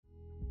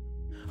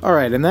All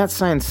right, and that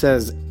sign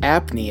says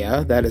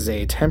apnea. That is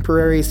a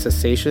temporary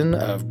cessation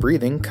of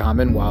breathing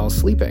common while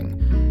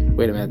sleeping.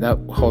 Wait a minute. No,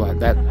 hold on.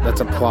 That's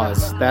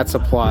applause. That's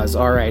applause.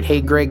 All right. Hey,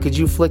 Greg, could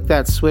you flick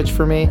that switch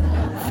for me?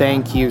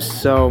 Thank you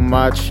so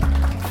much.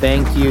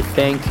 Thank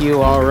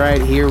you. All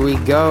right, here we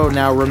go.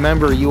 Now,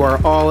 remember, you are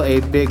all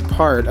a big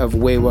part of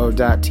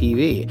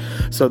Weiwo.tv.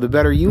 So the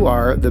better you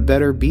are, the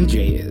better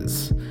BJ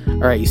is.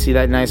 All right, you see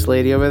that nice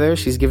lady over there?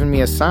 She's giving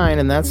me a sign,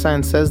 and that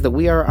sign says that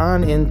we are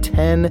on in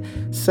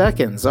 10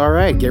 seconds. All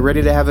right, get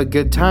ready to have a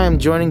good time.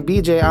 Joining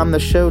BJ on the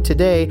show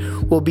today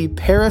will be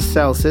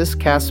Paracelsus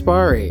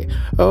Caspari.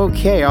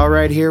 Okay, all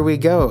right, here we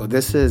go.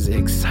 This is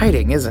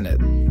exciting, isn't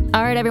it?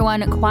 All right,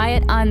 everyone,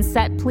 quiet on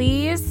set,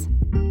 please.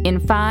 In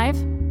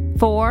 5,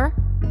 4,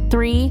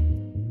 3,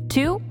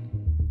 2.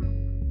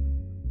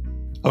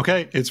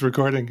 Okay, it's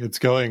recording. It's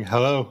going.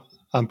 Hello,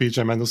 I'm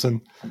BJ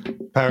Mendelsohn.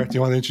 Parrot, do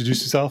you want to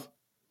introduce yourself?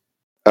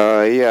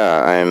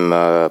 Yeah, I'm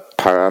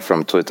Para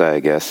from Twitter, I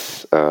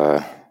guess.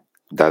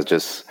 That's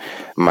just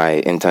my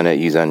internet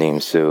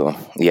username. So,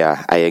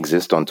 yeah, I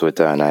exist on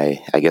Twitter, and I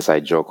guess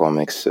I draw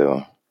comics.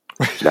 So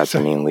that's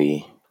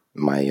mainly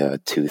my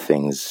two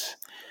things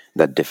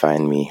that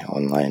define me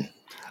online.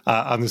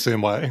 I'm the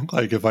same way.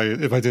 Like, if I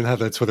didn't have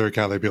that Twitter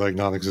account, I'd be like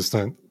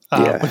non-existent.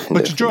 Yeah,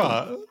 but you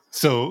draw.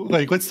 So,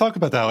 like, let's talk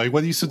about that. Like,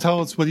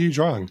 tell us, what are you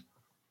drawing?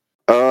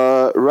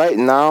 Right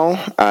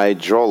now, I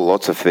draw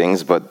lots of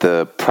things, but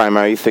the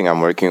primary thing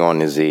I'm working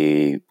on is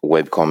a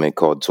webcomic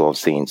called 12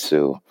 Saints.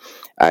 So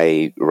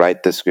I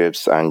write the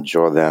scripts and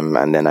draw them,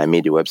 and then I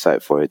made a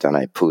website for it, and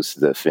I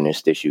post the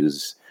finished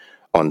issues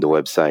on the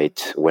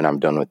website when I'm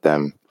done with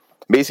them.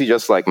 Basically,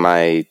 just like when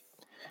I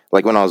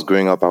was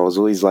growing up, I was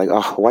always like,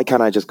 oh, why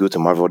can't I just go to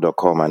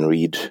Marvel.com and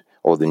read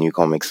all the new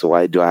comics? So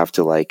why do I have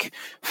to, like,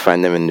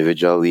 find them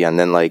individually? And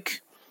then,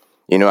 like,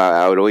 you know,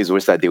 I would always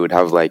wish that they would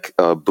have, like,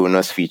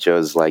 bonus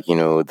features, like, you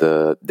know,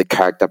 the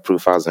character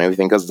profiles and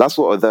everything, because that's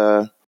what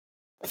other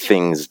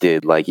things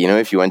did. Like, you know,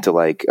 if you went to,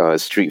 like,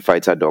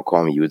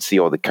 streetfighter.com, you would see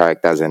all the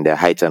characters and their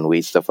height and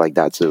weight, stuff like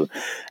that. So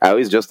I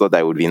always just thought that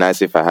it would be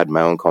nice if I had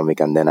my own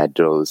comic and then I'd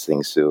draw those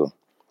things. So,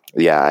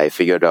 yeah, I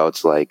figured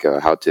out, like,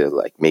 how to,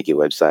 like, make a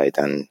website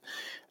and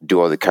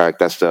do all the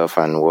character stuff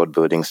and world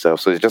building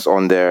stuff. So it's just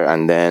on there,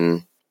 and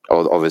then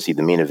obviously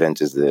the main event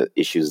is the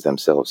issues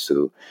themselves.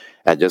 So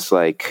I just,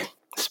 like,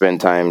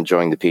 spend time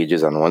drawing the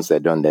pages, and once they're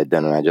done,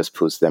 and I just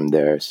post them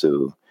there.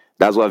 So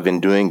that's what I've been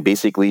doing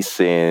basically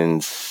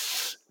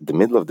since the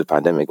middle of the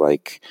pandemic,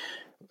 like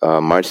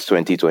March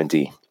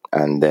 2020.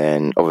 And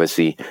then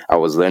obviously I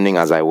was learning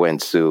as I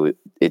went. So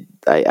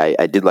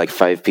I did like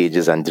 5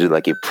 pages and did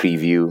like a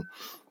preview.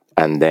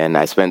 And then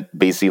I spent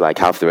basically like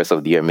half the rest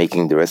of the year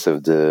making the rest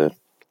of the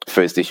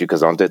first issue,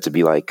 because I wanted to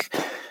be like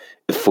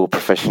a full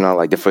professional.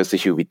 Like the first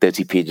issue would be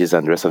 30 pages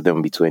and the rest of them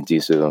would be 20.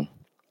 So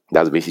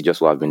that's basically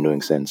just what I've been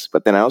doing since.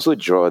 But then I also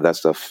draw that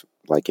stuff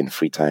like in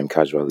free time,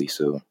 casually.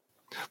 So,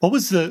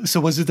 was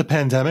it the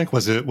pandemic?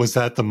 Was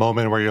that the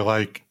moment where you're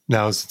like,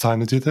 now is the time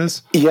to do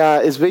this? Yeah,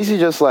 it's basically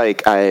just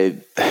like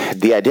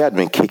the idea had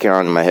been kicking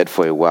around in my head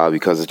for a while,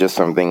 because it's just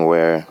something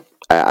where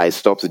I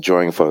stopped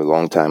drawing for a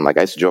long time. Like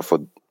I used to draw for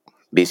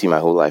basically my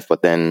whole life,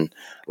 but then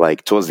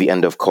like towards the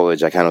end of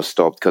college, I kind of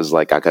stopped because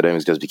like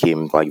academics just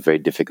became like very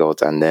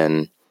difficult. And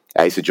then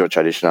I used to draw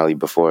traditionally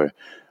before.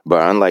 But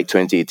around like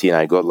 2018,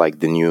 I got like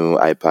the new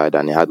iPad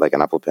and it had like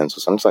an Apple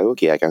Pencil. So I'm just like,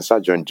 okay, I can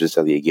start drawing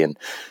digitally again.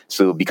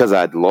 So because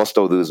I had lost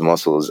all those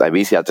muscles, I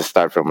basically had to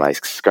start from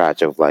like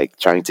scratch of like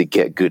trying to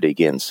get good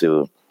again.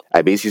 So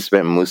I basically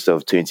spent most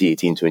of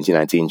 2018,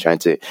 2019 trying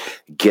to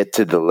get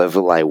to the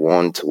level I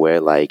want,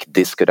 where like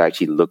this could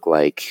actually look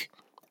like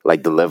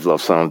the level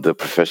of some of the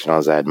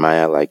professionals I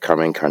admire, like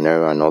Carmen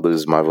Carnero and all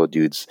those Marvel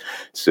dudes.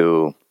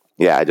 So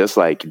yeah, I just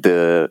like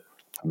the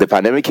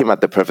pandemic came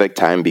at the perfect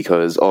time,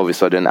 because all of a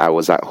sudden I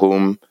was at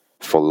home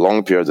for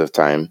long periods of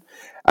time,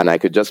 and I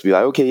could just be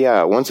like, okay,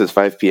 yeah, once it's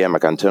 5 p.m., I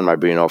can turn my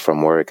brain off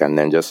from work and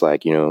then just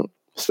like, you know,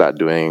 start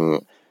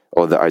doing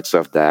all the art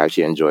stuff that I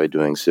actually enjoy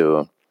doing.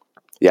 So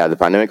yeah, the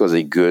pandemic was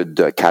a good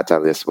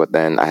catalyst, but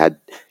then I had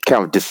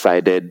kind of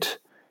decided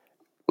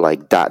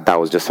like that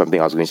was just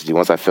something I was going to do.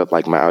 Once I felt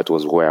like my art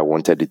was where I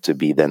wanted it to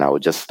be, then I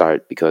would just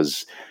start,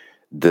 because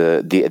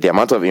the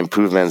amount of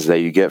improvements that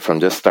you get from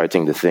just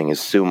starting the thing is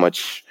so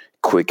much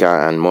quicker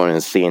and more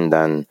insane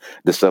than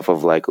the stuff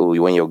of like, oh,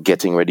 when you're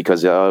getting ready,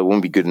 because it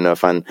won't be good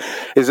enough. And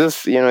it's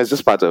just, you know, it's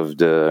just part of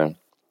the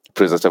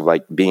process of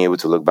like being able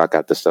to look back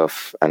at the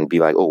stuff and be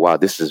like, oh wow,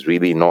 this is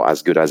really not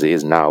as good as it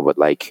is now. But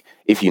like,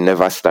 if you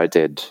never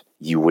started,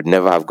 you would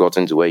never have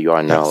gotten to where you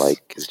are now. Yes.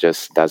 Like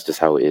that's just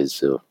how it is.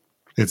 So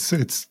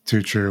it's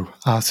too true.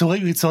 So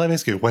let me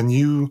ask you,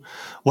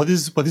 what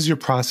is your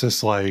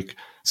process like?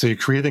 So you're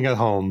creating at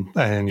home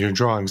and you're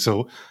drawing.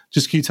 So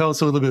just can you tell us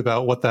a little bit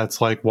about what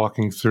that's like,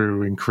 walking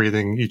through and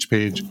creating each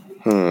page?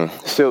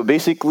 So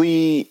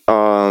basically,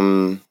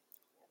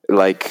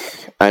 like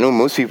I know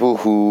most people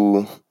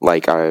who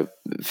like are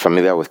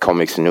familiar with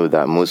comics know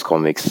that most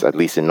comics, at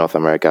least in North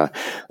America,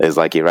 is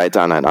like a writer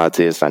and an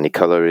artist and a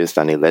colorist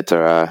and a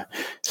letterer.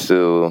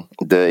 So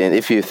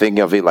if you think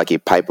of it like a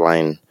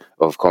pipeline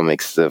of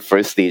comics. The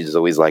first stage is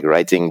always like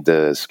writing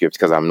the script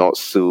because I'm not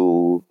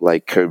so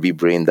like Kirby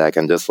brain that I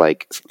can just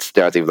like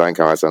stare at a blank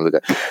canvas and look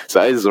at.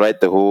 So I just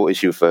write the whole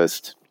issue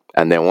first.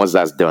 And then once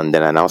that's done,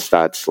 then I now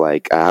start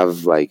like I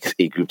have like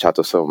a group chat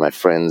of some of my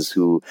friends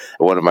who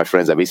one of my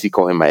friends, I basically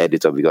call him my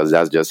editor because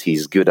that's just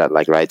he's good at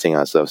like writing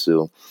and stuff.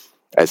 So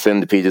I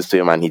send the pages to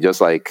him and he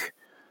just like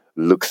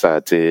looks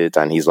at it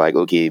and he's like,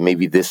 okay,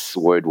 maybe this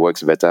word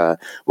works better.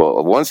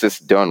 Well, once it's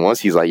done,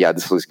 once he's like, yeah,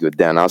 this looks good,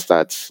 then I'll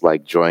start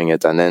like drawing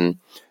it. And then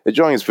the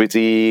drawing is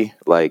pretty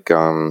like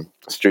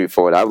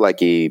straightforward. I have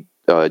like a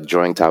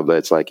drawing tablet.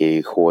 It's like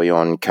a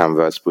Huion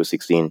Canvas Pro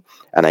 16,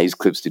 and I use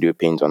Clip Studio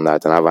Paint on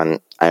that. And I have an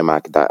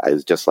iMac that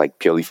is just like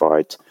purely for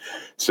art.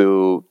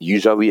 So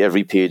usually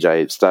every page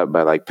I start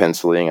by like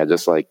penciling. I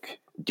just like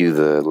do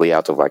the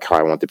layout of like how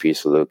I want the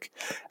page to look,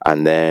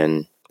 and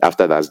then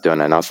after that's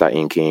done, I now start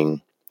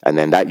inking. And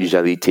then that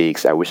usually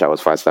takes, I wish I was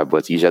faster,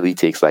 but usually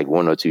takes like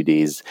 1 or 2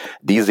 days.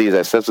 These days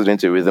I settled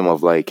into a rhythm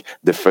of like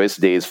the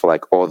first day is for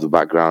like all the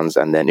backgrounds.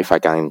 And then if I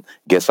can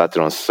get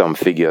started on some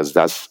figures,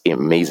 that's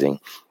amazing.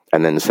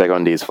 And then the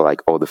second day is for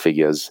like all the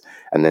figures.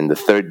 And then the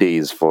third day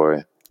is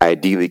for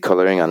ideally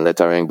coloring and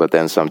lettering. But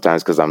then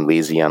sometimes because I'm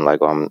lazy and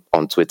like on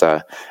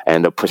Twitter, I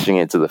end up pushing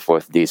it to the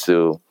fourth day.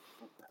 So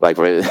like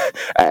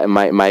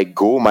my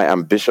goal, my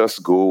ambitious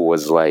goal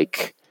was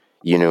like,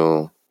 you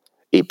know,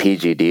 a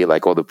page a day,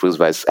 like all the proofs,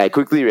 but I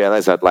quickly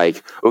realized that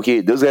like, okay,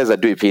 those guys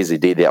that do a page a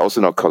day, they're also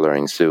not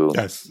coloring, so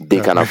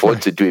they can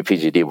afford to do a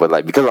page a day, but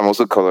like, because I'm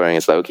also coloring,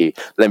 it's like, okay,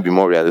 let me be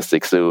more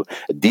realistic. So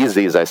these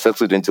days I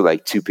settled into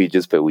like 2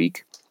 pages per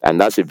week,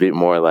 and that's a bit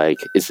more like,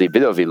 it's a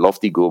bit of a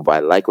lofty goal, but I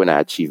like when I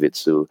achieve it,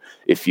 so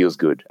it feels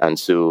good. And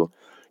so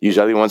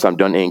usually once I'm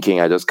done inking,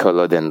 I just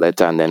color, then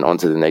letter, and then on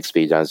to the next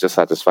page, and it's just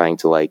satisfying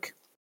to like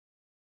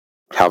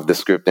have the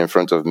script in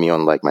front of me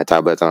on like my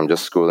tablet, and I'm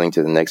just scrolling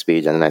to the next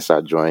page, and then I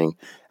start drawing,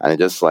 and it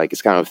just like,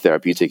 it's kind of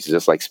therapeutic to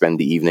just like spend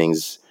the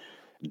evenings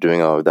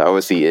doing all of that.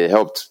 Obviously it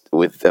helped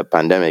with the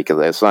pandemic.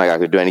 It's not like I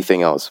could do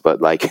anything else,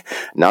 but like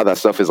now that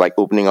stuff is like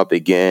opening up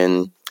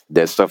again,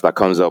 there's stuff that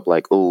comes up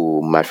like,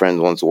 oh, my friend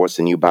wants to watch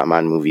the new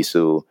Batman movie,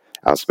 so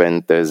I'll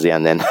spend Thursday,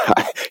 and then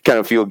I kind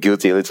of feel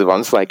guilty a little bit. I'm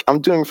just like, I'm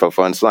doing it for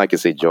fun. It's not like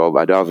it's a job.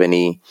 I don't have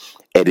any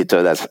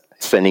editor that's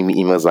sending me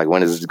emails like,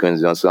 when is this going to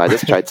be done? So I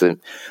just try to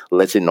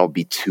let it not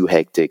be too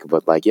hectic.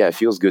 But like, yeah, it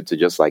feels good to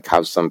just like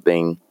have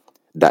something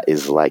that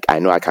is like, I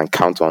know I can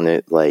count on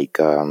it. Like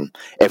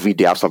every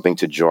day I have something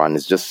to draw, and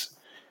it's just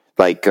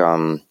like,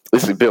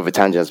 this is a bit of a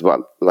tangent,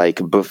 but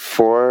like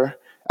before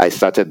I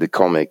started the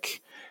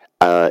comic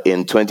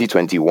in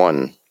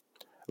 2021,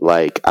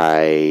 like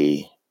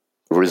I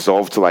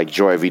resolved to like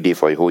draw every day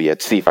for a whole year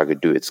to see if I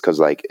could do it, because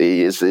like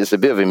it's a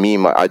bit of a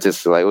meme. I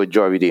just like, oh,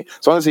 draw every day,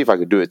 so I want to see if I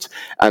could do it.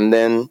 And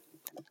then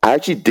I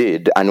actually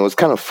did, and it was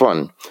kind of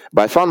fun.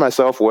 But I found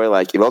myself where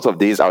like a lot of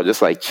days I would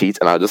just like cheat,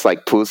 and I'll just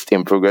like post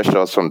in progress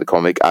shots from the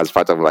comic as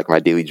part of like my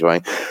daily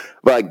drawing.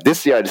 But like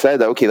this year I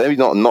decided that, okay,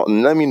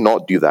 let me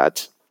not do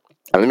that,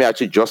 and let me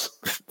actually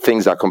just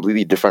things that are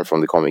completely different from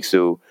the comic.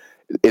 So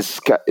it's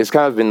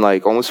kind of been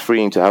like almost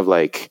freeing to have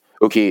like,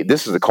 okay,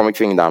 this is the comic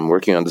thing that I'm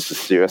working on, this is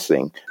a serious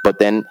thing. But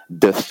then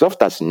the stuff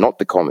that's not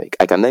the comic,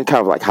 I can then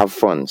kind of like have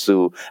fun.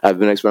 So I've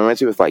been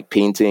experimenting with like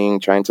painting,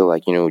 trying to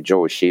like, you know,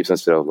 draw with shapes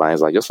instead of lines,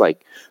 like just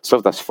like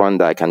stuff that's fun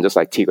that I can just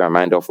like take my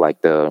mind off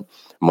like the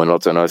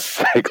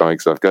monotonous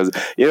comic stuff. Because,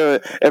 you know,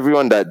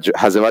 everyone that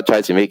has ever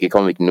tried to make a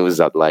comic knows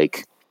that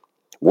like,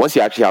 once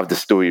you actually have the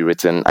story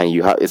written and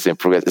you have it's in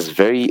progress,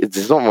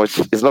 it's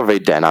not very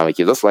dynamic.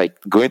 You're just like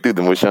going through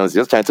the motions,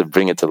 just trying to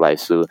bring it to life.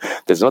 So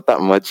there's not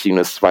that much, you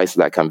know, spice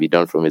that can be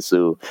done from it.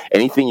 So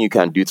anything you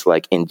can do to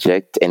like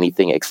inject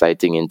anything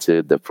exciting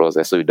into the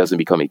process so it doesn't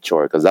become a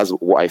chore, because that's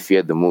what I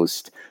fear the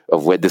most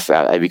of where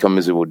I become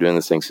miserable doing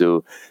this thing.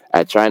 So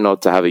I try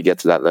not to have it get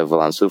to that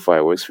level, and so far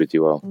it works pretty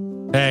well.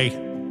 Hey,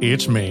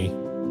 it's me,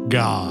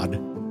 God.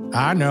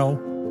 I know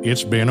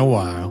it's been a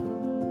while,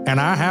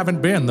 and I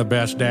haven't been the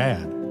best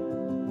dad,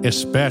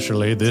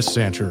 especially this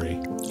century.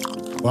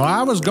 Well,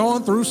 I was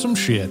going through some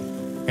shit,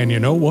 and you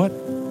know what?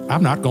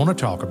 I'm not going to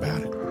talk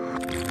about it.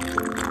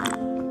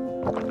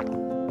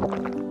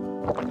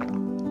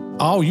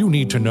 All you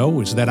need to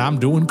know is that I'm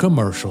doing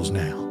commercials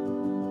now.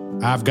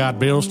 I've got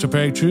bills to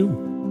pay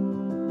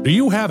too. Do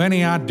you have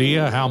any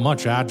idea how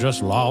much I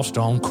just lost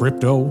on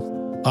crypto?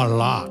 A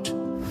lot.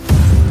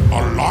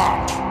 A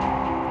lot.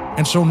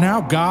 And so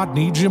now God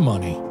needs your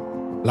money.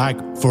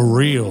 Like, for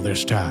real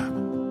this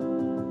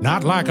time.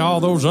 Not like all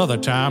those other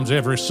times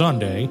every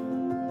Sunday.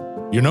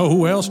 You know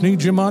who else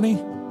needs your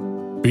money?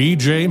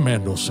 B.J.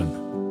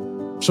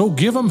 Mendelsohn. So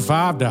give him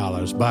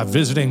 $5 by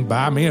visiting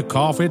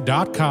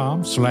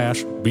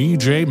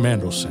buymeacoffee.com/B.J.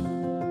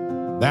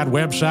 Mendelsohn. That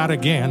website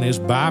again is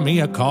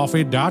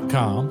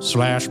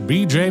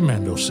buymeacoffee.com/B.J.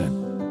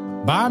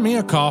 Mendelsohn.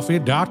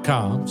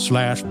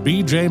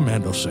 Buymeacoffee.com/B.J.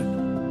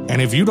 Mendelsohn. And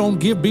if you don't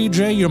give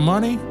B.J. your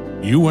money,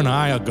 you and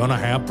I are gonna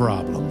have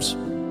problems.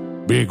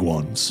 Big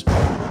ones.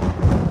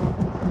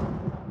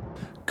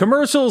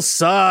 Commercials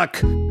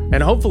suck,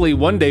 and hopefully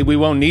one day we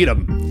won't need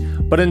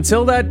them. But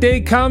until that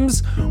day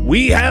comes,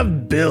 we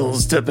have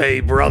bills to pay,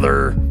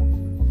 brother.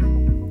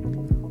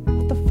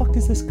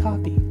 this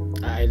copy?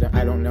 I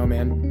don't know,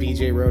 man.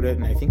 BJ wrote it,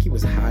 and I think he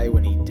was high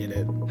when he did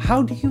it.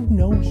 How do you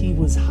know he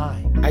was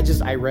high?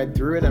 I read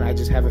through it, and I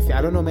just have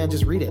I don't know, man.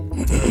 Just read it.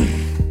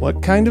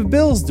 What kind of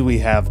bills do we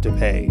have to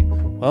pay?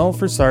 Well,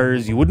 for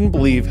starters, you wouldn't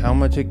believe how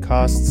much it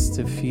costs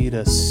to feed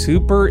a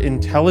super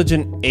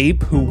intelligent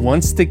ape who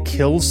wants to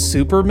kill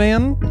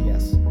Superman.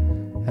 Yes.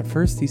 At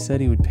first, he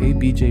said he would pay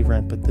BJ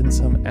rent, but then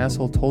some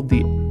asshole told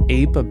the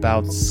ape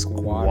about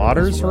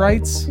squatters'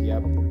 rights.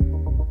 Yep.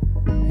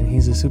 And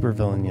he's a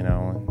supervillain, you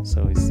know, and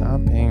so he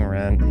stopped paying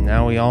rent. And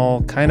now we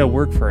all kind of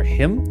work for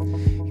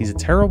him. He's a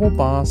terrible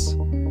boss.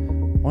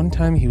 One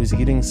time he was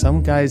eating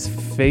some guy's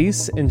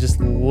face and just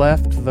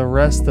left the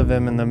rest of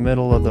him in the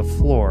middle of the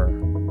floor.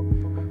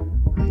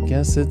 I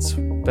guess it's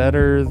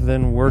better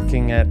than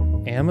working at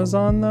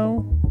Amazon,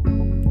 though?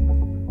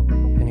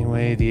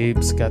 Anyway, the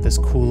ape's got this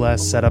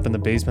cool-ass setup in the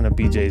basement of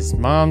BJ's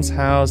mom's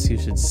house. You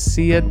should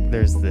see it.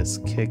 There's this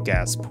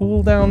kick-ass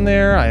pool down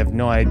there. I have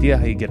no idea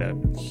how you get a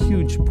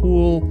huge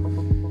pool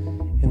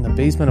in the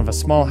basement of a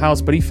small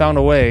house, but he found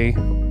a way.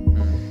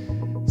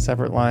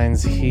 Separate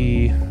lines,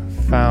 he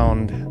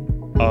found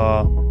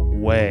a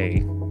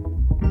way.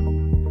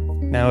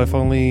 Now, if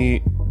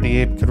only the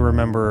ape could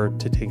remember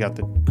to take out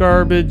the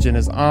garbage in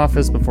his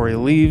office before he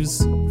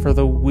leaves for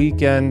the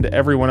weekend.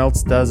 Everyone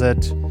else does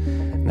it.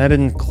 And that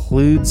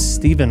includes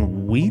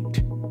Stephen Wheat,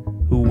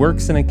 who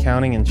works in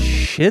accounting and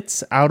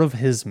shits out of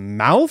his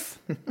mouth.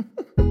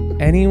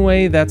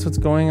 Anyway, that's what's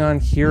going on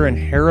here in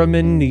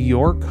Harriman, New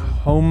York,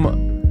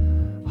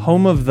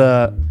 home of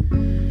the...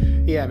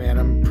 Yeah, man,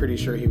 I'm pretty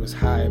sure he was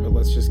high, but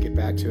let's just get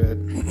back to it.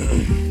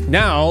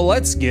 Now,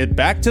 let's get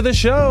back to the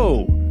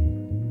show.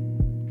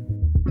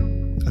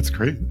 That's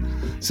great.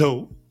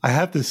 So I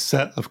have this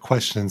set of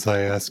questions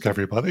I ask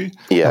everybody.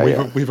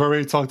 Yeah, We've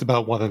already talked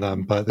about one of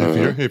them, but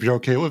if you're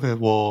okay with it,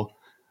 we'll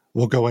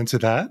go into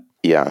that.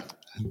 Yeah.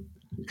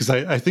 Because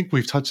I think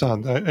we touched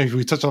on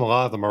a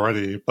lot of them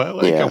already,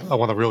 but I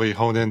want to really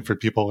hone in for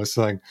people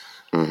listening.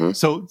 Mm-hmm.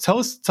 So tell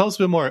us a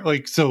bit more.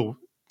 So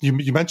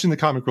you mentioned the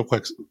comic real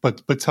quick,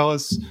 but tell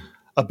us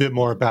a bit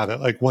more about it.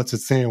 Like, what's it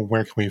saying?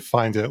 Where can we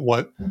find it?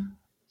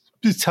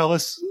 Just tell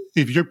us,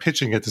 if you're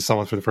pitching it to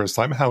someone for the first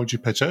time, how would you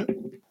pitch it?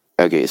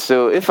 Okay,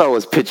 so if I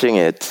was pitching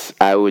it,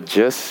 I would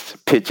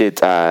just pitch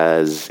it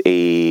as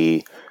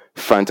a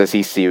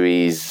fantasy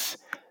series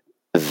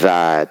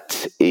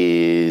that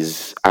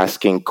is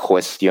asking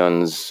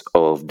questions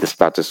of the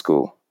status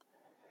quo.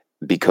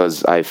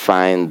 Because I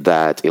find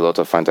that a lot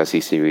of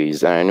fantasy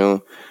series, and I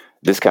know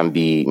this can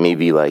be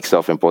maybe like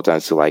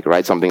self-important to like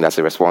write something that's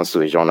a response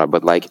to a genre,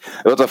 but like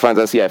a lot of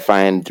fantasy, I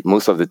find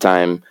most of the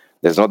time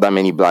there's not that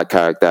many black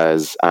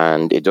characters,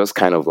 and it just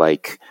kind of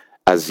like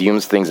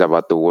assumes things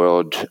about the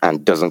world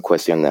and doesn't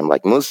question them.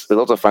 Like a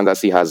lot of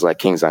fantasy has like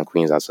kings and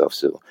queens and stuff.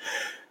 So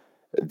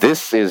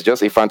this is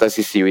just a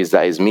fantasy series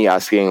that is me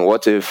asking,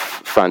 what if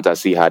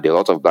fantasy had a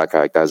lot of black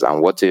characters,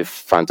 and what if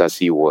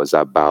fantasy was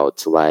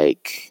about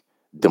like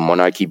the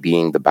monarchy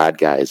being the bad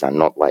guys and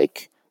not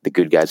like the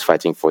good guys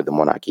fighting for the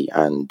monarchy?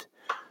 And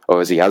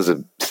obviously it has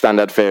a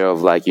standard fare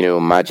of like, you know,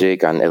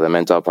 magic and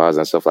elemental powers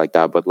and stuff like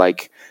that. But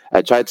like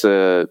I try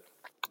to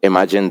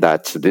imagine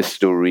that this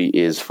story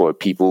is for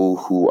people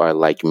who are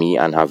like me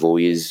and have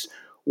always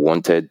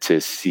wanted to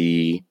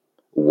see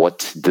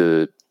what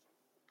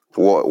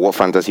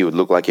fantasy would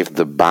look like if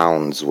the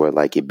bounds were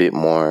like a bit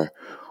more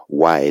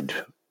wide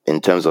in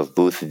terms of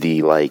both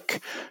the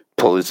like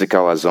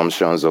political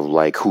assumptions of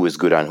like who is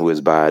good and who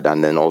is bad,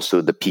 and then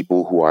also the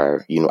people who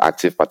are, you know,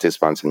 active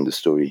participants in the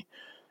story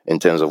in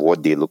terms of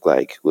what they look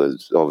like.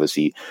 Was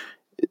obviously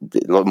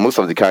most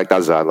of the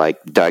characters are like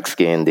dark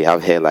skinned, they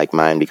have hair like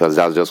mine, because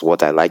that's just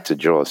what I like to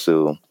draw.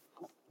 So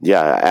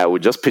yeah, I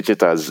would just pitch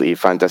it as a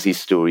fantasy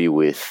story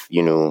with,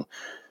 you know,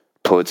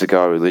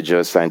 political,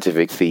 religious,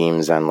 scientific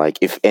themes, and like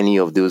if any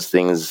of those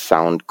things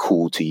sound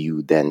cool to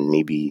you, then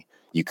maybe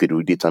you could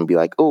read it and be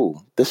like, oh,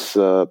 this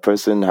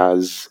person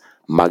has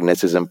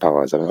magnetism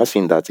powers. I've not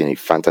seen that in a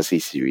fantasy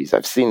series.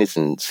 I've seen it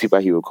in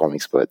superhero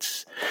comics,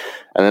 but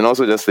and then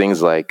also just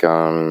things like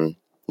you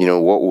know,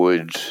 what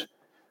would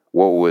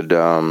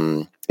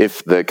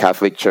if the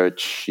Catholic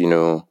Church, you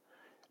know,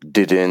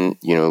 didn't,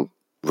 you know,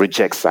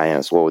 reject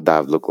science, what would that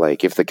have looked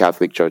like? If the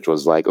Catholic Church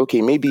was like,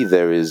 okay, maybe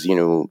there is, you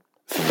know,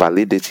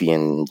 validity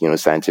in, you know,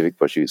 scientific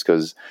pursuits,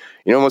 because,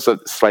 you know, most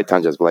of slight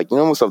tangents, but like, you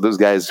know, most of those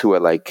guys who are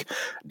like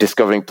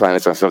discovering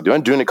planets and stuff, they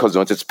weren't doing it because they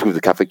wanted to prove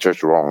the Catholic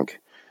Church wrong.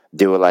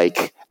 They were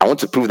like, I want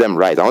to prove them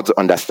right. I want to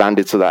understand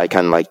it so that I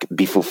can like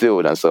be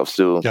fulfilled and stuff.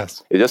 So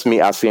yes, it's just me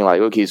asking like,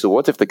 okay, so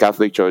what if the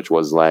Catholic Church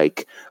was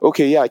like,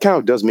 okay, yeah, it kind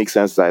of does make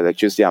sense that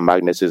electricity and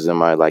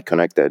magnetism are like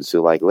connected.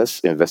 So like,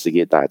 let's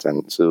investigate that.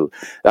 And so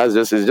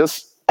it's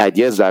just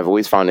ideas that I've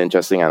always found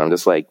interesting. And I'm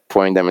just like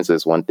pouring them into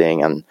this one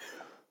thing, and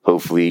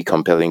hopefully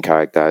compelling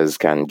characters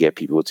can get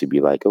people to be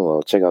like, oh,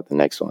 well, check out the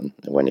next one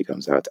when it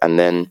comes out. And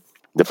then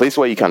the place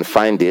where you can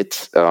find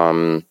it,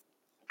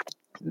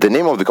 the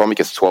name of the comic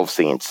is 12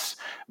 Saints,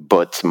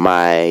 but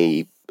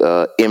my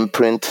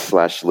imprint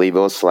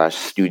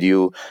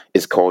 /label/studio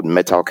is called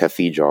Metal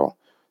Cathedral.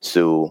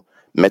 So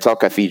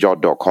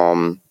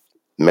metalcathedral.com,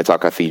 Metal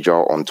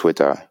Cathedral on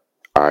Twitter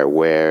are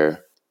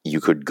where you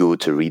could go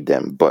to read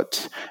them.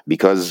 But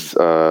because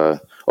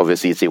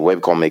obviously it's a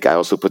webcomic, I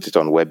also put it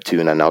on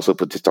Webtoon and I also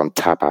put it on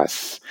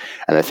Tapas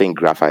and I think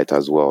Graphite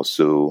as well.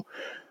 So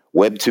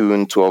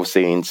Webtoon 12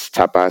 Saints,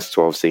 Tapas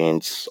 12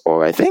 Saints,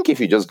 or I think if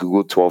you just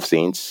Google 12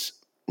 Saints,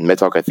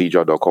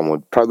 metalcathedral.com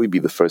would probably be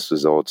the first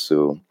result.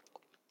 So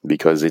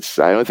because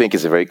I don't think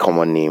it's a very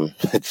common name,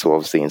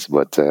 12 Saints,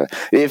 but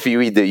if you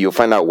read it, you'll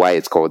find out why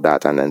it's called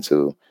that. And then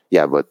so,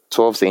 yeah, but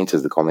 12 Saints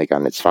is the comic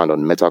and it's found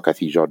on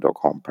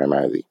metalcathedral.com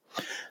primarily.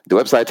 The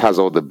website has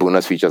all the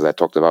bonus features I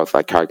talked about,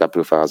 like character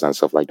profiles and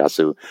stuff like that.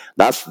 So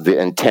that's the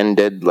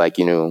intended,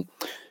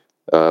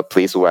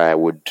 place where I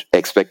would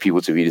expect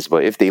people to read this.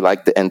 But if they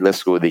like the endless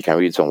scroll, they can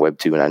read it on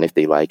Webtoon. And if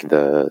they like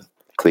the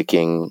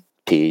clicking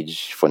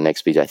page for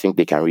next page, I think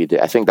they can read it.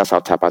 I think that's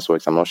how Tapas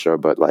works. I'm not sure,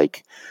 but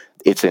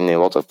it's in a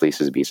lot of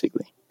places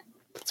basically.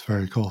 That's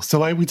very cool.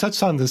 So we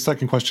touched on the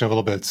second question a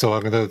little bit. So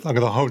I'm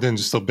gonna hold in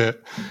just a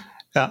bit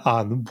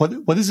on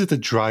what is it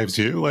that drives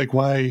you? Like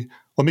why?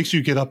 What makes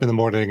you get up in the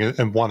morning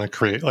and want to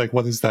create? Like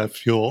what is that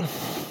fuel?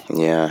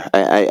 Yeah,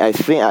 I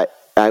think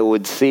I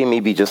would say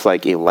maybe just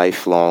like a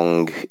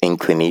lifelong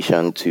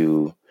inclination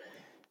to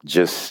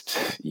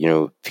just,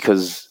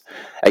 because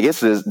I guess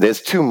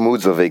there's two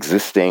moods of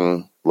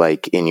existing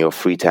like in your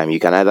free time. You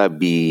can either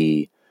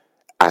be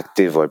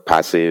active or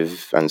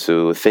passive. And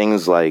so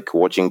things like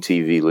watching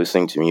TV,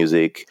 listening to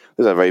music,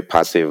 those are very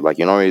passive. Like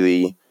you're not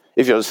really,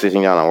 if you're just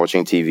sitting down and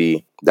watching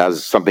TV,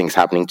 that's something's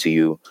happening to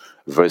you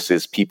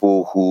versus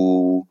people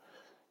who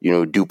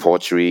do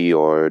pottery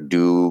or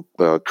do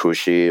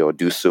crochet or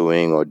do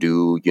sewing or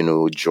do,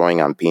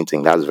 drawing and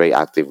painting. That's very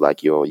active,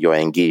 like you're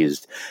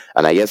engaged.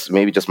 And I guess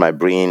maybe just my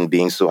brain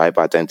being so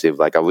hyper attentive,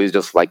 like I always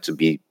just like to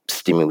be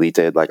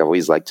stimulated. Like I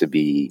always like to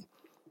be,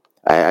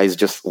 I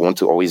just want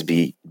to always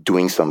be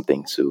doing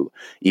something. So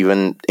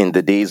even in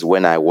the days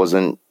when I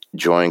wasn't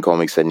drawing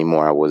comics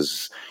anymore, I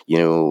was,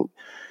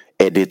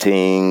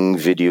 editing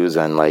videos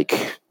and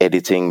like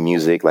editing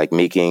music, like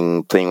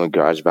playing with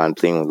GarageBand,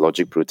 playing with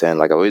Logic Pro 10.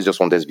 Like I always just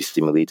wanted to be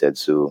stimulated.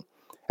 So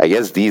I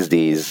guess these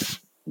days,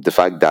 the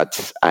fact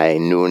that I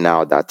know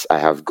now that I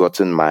have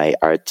gotten my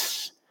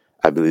art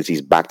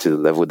abilities back to the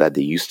level that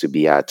they used to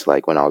be at,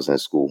 like when I was in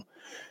school,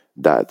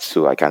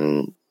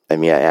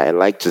 I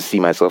like to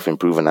see myself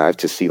improve and I have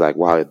to see like,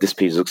 wow, this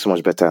page looks so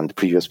much better than the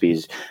previous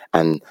page.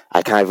 And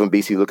I can't even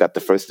basically look at the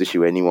first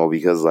issue anymore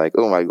because like,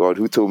 oh my God,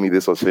 who told me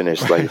this was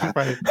finished? Like,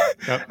 Right.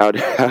 Yep. how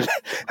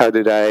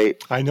did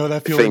I know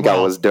that feeling think well.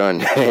 I was done?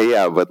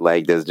 Yeah, but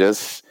like, there's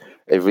just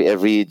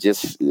every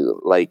just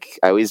like,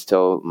 I always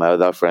tell my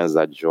other friends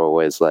that draw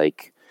where it's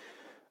like,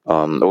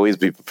 always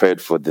be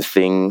prepared for the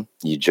thing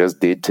you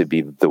just did to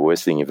be the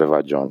worst thing you've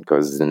ever drawn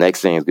because the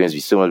next thing is going to be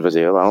so much better.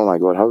 You're like, oh my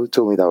God, how you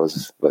told me that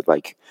was? But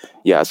like,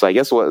 yeah. So I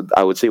guess what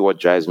I would say what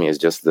drives me is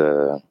just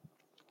the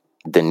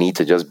need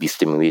to just be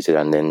stimulated,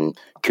 and then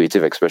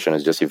creative expression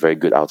is just a very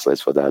good outlet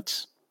for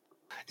that.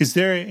 Is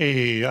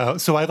there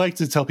so I like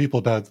to tell people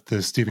about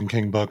the Stephen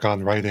King book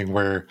on writing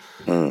where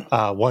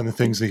one of the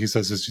things that he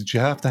says is that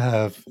you have to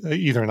have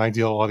either an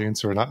ideal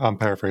audience or I'm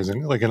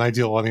paraphrasing, like an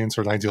ideal audience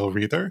or an ideal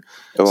reader.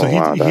 Oh, so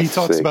wow, he that's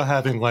talks sick. about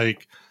having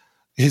like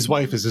his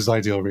wife is his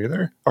ideal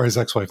reader or his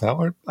ex-wife now,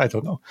 or I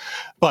don't know.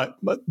 But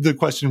the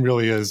question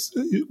really is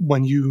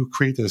when you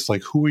create this,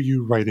 like who are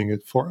you writing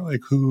it for?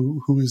 Like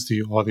who is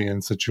the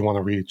audience that you want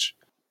to reach?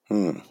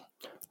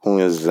 Who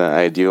is the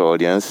ideal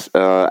audience?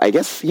 I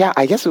guess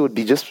it would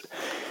be just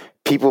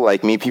people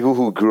like me, people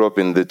who grew up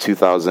in the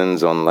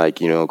 2000s on like,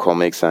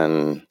 comics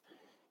and,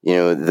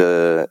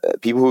 the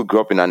people who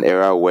grew up in an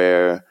era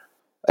where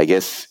I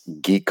guess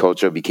geek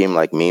culture became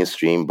like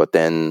mainstream, but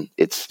then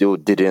it still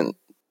didn't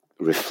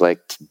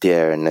reflect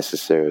their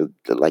necessary,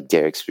 like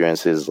their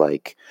experiences,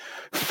 like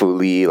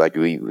fully, like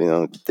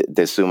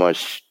there's so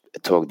much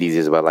talk these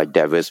days about like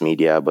diverse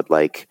media, but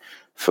like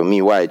for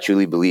me, what I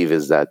truly believe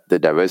is that the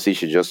diversity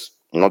should just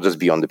not just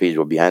be on the page,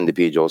 but behind the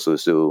page also.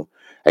 So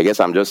I guess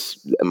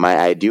my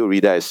ideal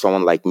reader is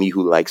someone like me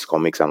who likes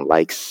comics and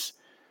likes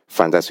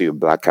fantasy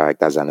with black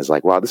characters and is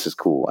like, wow, this is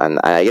cool.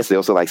 And I guess they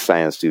also like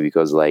science too,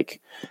 because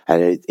like,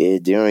 and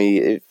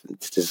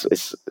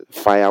it's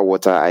fire,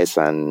 water, ice,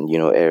 and,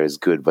 air is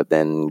good, but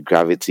then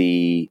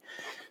gravity,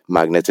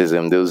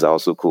 magnetism, those are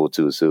also cool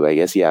too. So I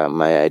guess, yeah,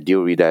 my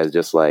ideal reader is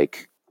just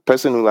like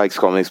person who likes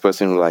comics,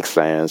 person who likes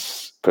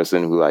science,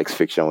 person who likes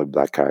fiction with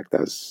black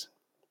characters.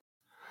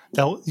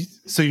 Now,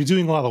 so you're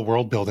doing a lot of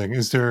world building.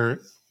 Is there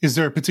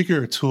a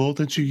particular tool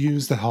that you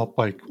use to help,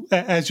 like,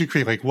 as you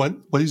create, like, what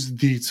is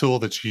the tool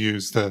that you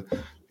use to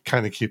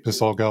kind of keep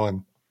this all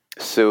going?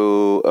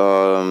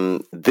 So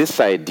this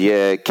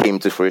idea came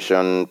to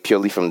fruition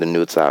purely from the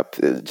Notes app.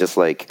 Just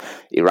like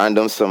a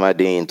random summer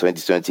day in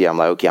 2020, I'm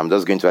like, okay, I'm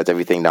just going to write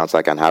everything down so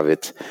I can have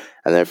it.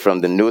 And then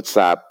from the Notes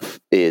app,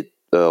 it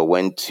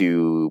went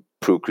to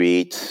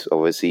Procreate,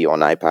 obviously on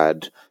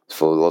iPad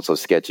for lots of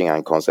sketching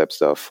and concept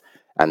stuff.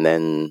 And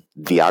then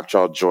the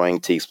actual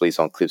drawing takes place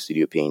on Clip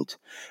Studio Paint.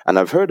 And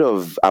I've heard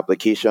of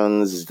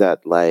applications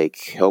that like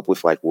help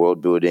with like world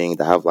building,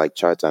 that have like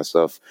charts and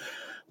stuff.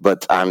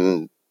 But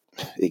I'm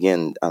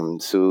again, I'm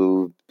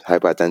so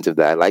hyper attentive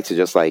that I like to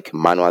just like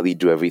manually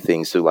do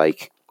everything. So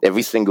like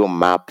every single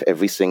map,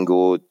 every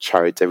single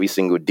chart, every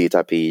single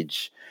data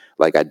page,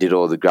 like I did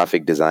all the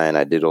graphic design,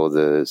 I did all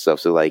the stuff.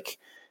 So like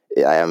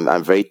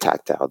I'm very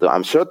tactile. Though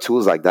I'm sure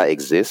tools like that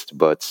exist,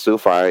 but so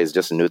far it's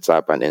just Notes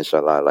app and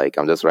Inshallah. Like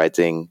I'm just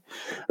writing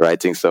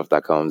stuff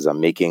that comes. I'm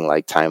making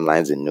like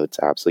timelines in Notes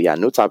app. So yeah,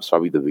 Notes app's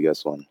probably the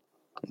biggest one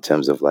in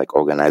terms of like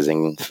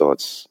organizing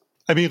thoughts.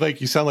 I mean, like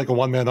you sound like a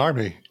one-man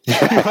army.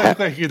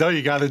 Like, you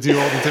got to do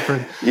all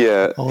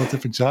the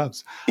different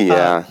jobs.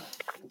 Yeah.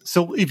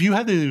 So if you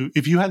had to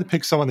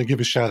pick someone to give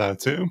a shout out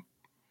to,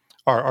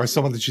 or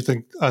someone that you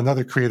think,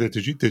 another creator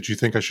that you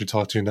think I should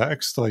talk to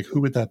next, like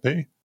who would that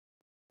be?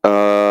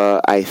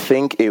 I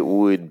think it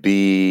would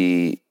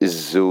be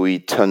Zoe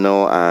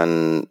Tunnell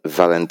and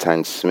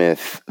Valentine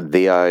Smith.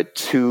 They are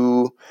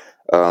two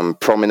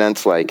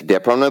prominent, like they're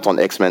prominent on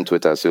X-Men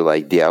Twitter. So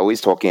like they're always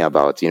talking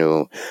about,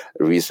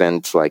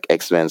 recent like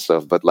X-Men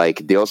stuff, but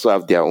like they also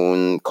have their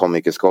own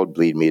comic. It's called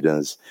Blade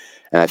Maidens.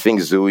 And I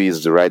think Zoe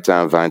is the writer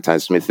and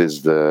Valentine Smith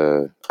is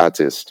the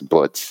artist,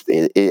 but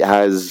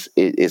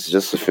it's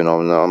just a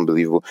phenomenal,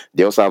 unbelievable.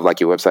 They also have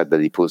like a website that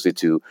they posted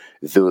to.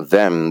 Though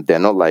they're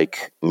not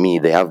like me.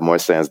 They have more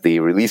sense. They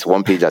release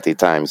one page at a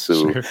time,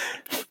 so sure.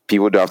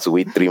 People don't have to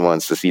wait 3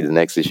 months to see the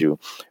next issue.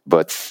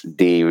 But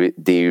they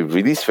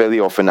release fairly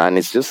often, and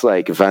it's just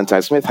like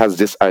Valentine Smith has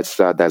this art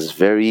style that's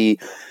very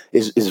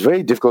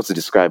difficult to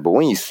describe. But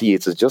when you see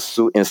it, it's just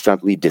so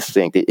instantly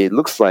distinct. It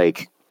looks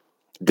like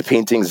the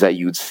paintings that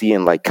you'd see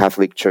in like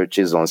Catholic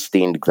churches on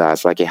stained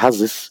glass. Like it has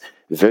this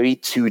very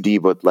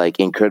 2D, but like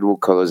incredible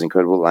colors,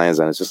 incredible lines.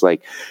 And it's just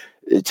like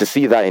to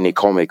see that in a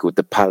comic with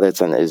the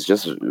palettes, and it's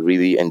just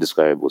really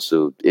indescribable.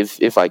 So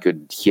if I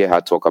could hear her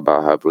talk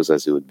about her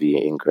process, it would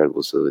be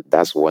incredible. So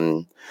that's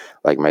one,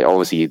 like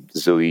obviously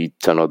Zoe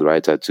Tunnell, the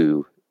writer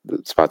too,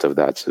 it's part of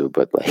that too.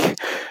 But like,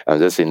 I'm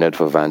just a nerd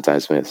for Valentine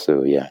Smith.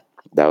 So yeah,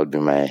 that would be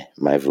my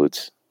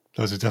votes.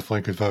 Those are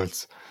definitely good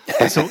votes.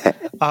 So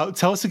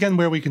tell us again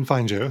where we can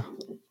find you.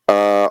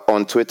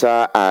 On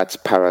Twitter at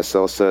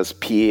Paracelsus,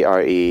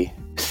 Paracelsus,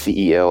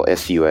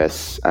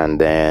 and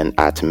then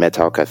at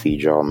Metal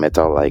Cathedral,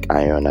 metal like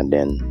iron, and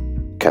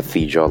then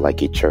cathedral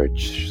like a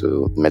church.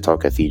 So Metal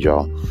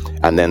Cathedral.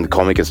 And then the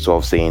comic is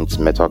 12 Saints,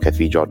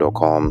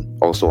 metalcathedral.com,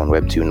 also on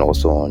Webtoon,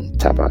 also on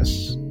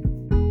Tapas.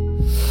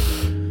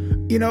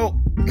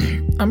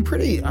 I'm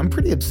pretty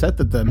upset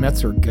that the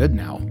Mets are good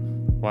now.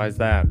 Why is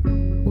that?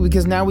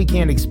 Because now we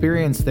can't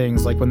experience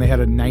things like when they had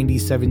a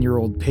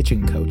 97-year-old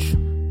pitching coach.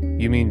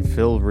 You mean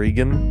Phil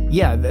Regan?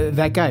 Yeah,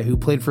 that guy who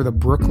played for the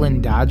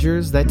Brooklyn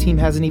Dodgers. That team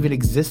hasn't even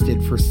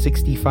existed for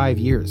 65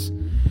 years.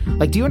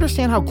 Like, do you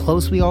understand how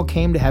close we all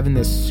came to having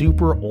this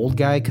super old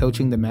guy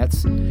coaching the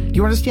Mets? Do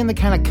you understand the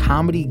kind of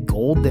comedy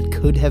gold that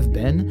could have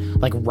been?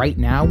 Like right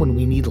now when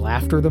we need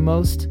laughter the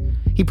most?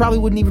 He probably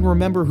wouldn't even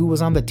remember who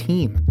was on the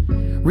team.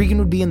 Regan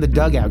would be in the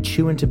dugout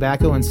chewing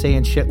tobacco and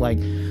saying shit like,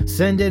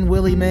 "Send in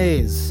Willie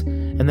Mays."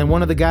 And then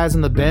one of the guys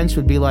on the bench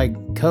would be like,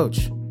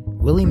 "Coach,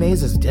 Willie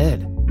Mays is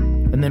dead."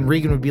 And then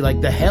Regan would be like,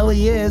 "The hell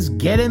he is,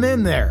 get him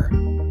in there."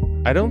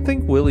 I don't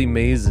think Willie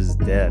Mays is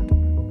dead.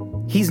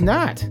 He's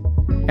not.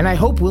 And I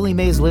hope Willie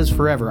Mays lives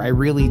forever, I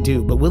really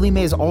do. But Willie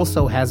Mays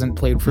also hasn't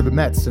played for the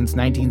Mets since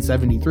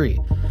 1973.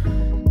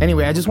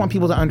 Anyway, I just want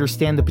people to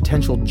understand the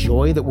potential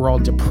joy that we're all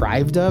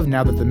deprived of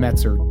now that the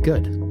Mets are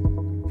good.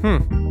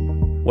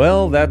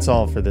 Well, that's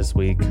all for this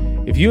week.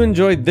 If you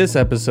enjoyed this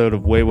episode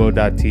of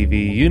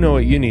Weiwo.tv, you know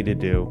what you need to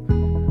do.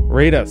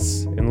 Rate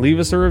us and leave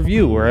us a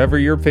review wherever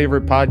your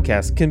favorite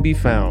podcast can be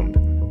found.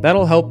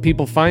 That'll help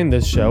people find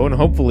this show and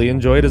hopefully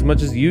enjoy it as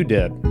much as you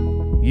did.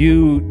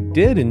 You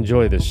did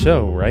enjoy the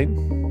show, right?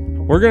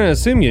 We're going to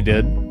assume you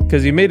did,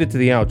 because you made it to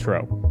the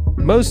outro.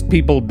 Most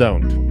people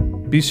don't.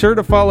 Be sure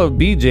to follow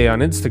BJ on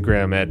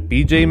Instagram at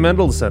BJ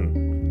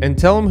Mendelson and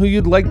tell him who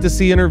you'd like to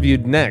see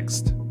interviewed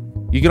next.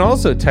 You can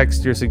also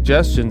text your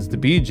suggestions to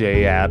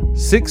BJ at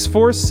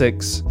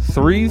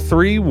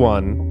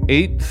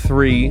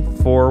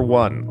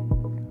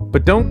 646-331-8341.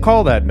 But don't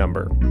call that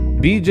number.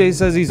 BJ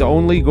says he's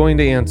only going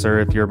to answer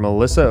if you're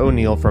Melissa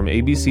O'Neill from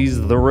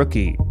ABC's The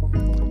Rookie.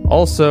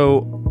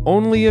 Also,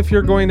 only if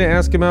you're going to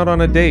ask him out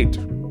on a date.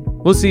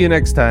 We'll see you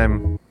next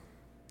time.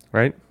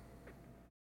 Right?